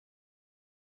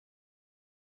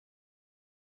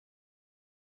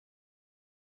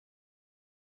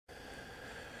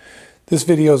This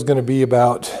video is going to be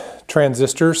about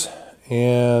transistors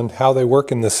and how they work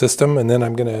in the system, and then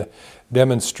I'm going to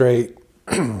demonstrate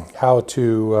how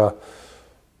to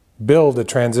build a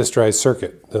transistorized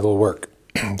circuit that'll work.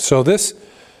 So this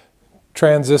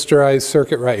transistorized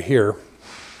circuit right here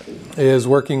is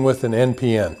working with an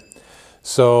NPN.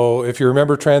 So if you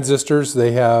remember transistors,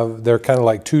 they're kind of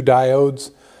like two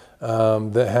diodes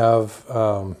that have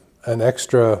an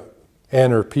extra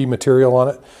N or P material on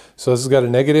it. So this has got a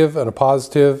negative and a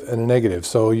positive and a negative.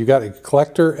 So you got a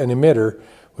collector and emitter,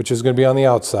 which is going to be on the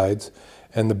outsides,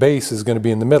 and the base is going to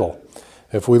be in the middle.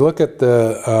 If we look at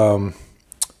the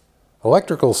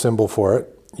electrical symbol for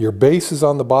it, your base is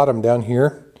on the bottom down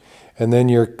here, and then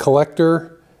your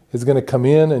collector is going to come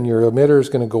in and your emitter is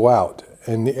going to go out,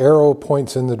 and the arrow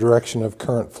points in the direction of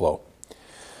current flow.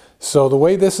 So the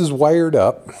way this is wired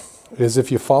up is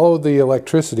if you follow the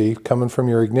electricity coming from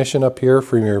your ignition up here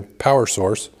from your power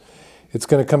source, it's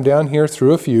going to come down here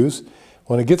through a fuse.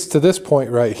 When it gets to this point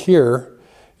right here,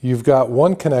 you've got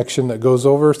one connection that goes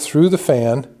over through the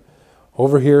fan,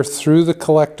 over here through the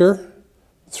collector,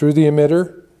 through the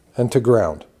emitter, and to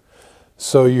ground.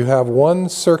 So you have one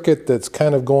circuit that's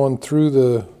kind of going through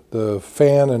the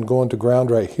fan and going to ground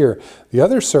right here. The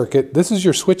other circuit, this is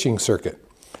your switching circuit.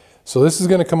 So this is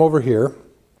going to come over here.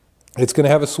 It's going to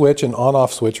have a switch, an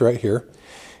on-off switch right here.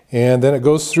 And then it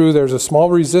goes through, there's a small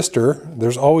resistor.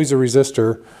 There's always a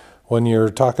resistor when you're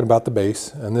talking about the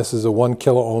base. And this is a 1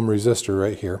 kilo ohm resistor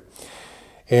right here.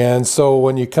 And so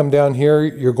when you come down here,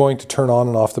 you're going to turn on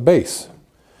and off the base.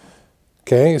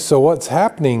 Okay, so what's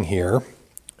happening here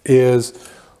is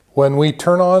when we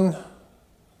turn on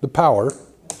the power,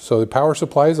 so the power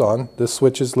supply is on, this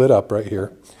switch is lit up right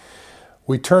here.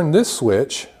 We turn this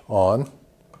switch on,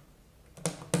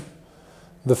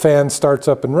 the fan starts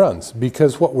up and runs,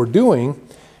 because what we're doing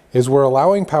is we're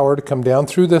allowing power to come down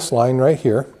through this line right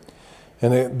here,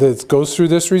 and it goes through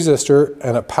this resistor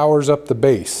and it powers up the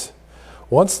base.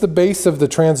 Once the base of the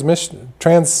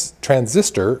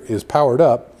transistor is powered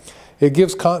up, it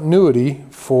gives continuity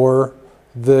for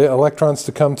the electrons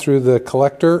to come through the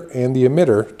collector and the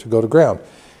emitter to go to ground.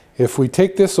 If we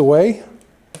take this away,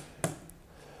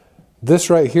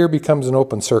 this right here becomes an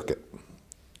open circuit.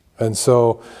 And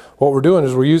so what we're doing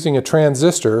is we're using a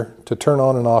transistor to turn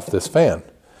on and off this fan.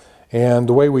 And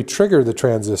the way we trigger the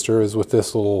transistor is with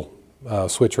this little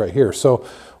switch right here. So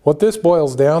what this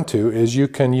boils down to is you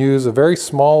can use a very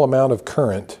small amount of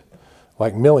current,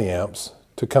 like milliamps,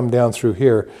 to come down through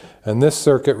here. And this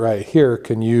circuit right here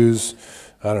can use,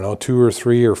 I don't know, 2 or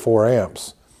 3 or 4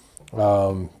 amps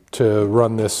to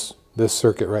run this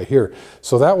circuit right here.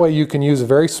 So that way you can use a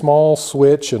very small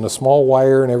switch and a small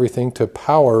wire and everything to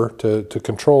power, to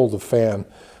control the fan,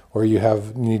 where you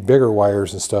need bigger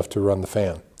wires and stuff to run the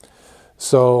fan.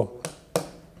 So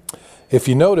if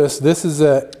you notice, this is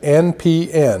a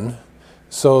NPN,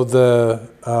 so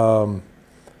the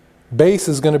base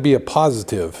is going to be a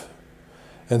positive.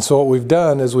 And so what we've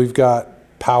done is we've got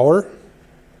power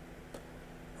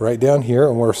right down here,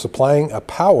 and we're supplying a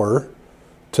power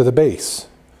to the base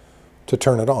to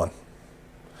turn it on.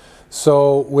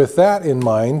 So with that in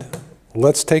mind,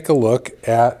 let's take a look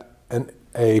at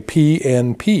a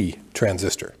PNP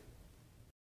transistor.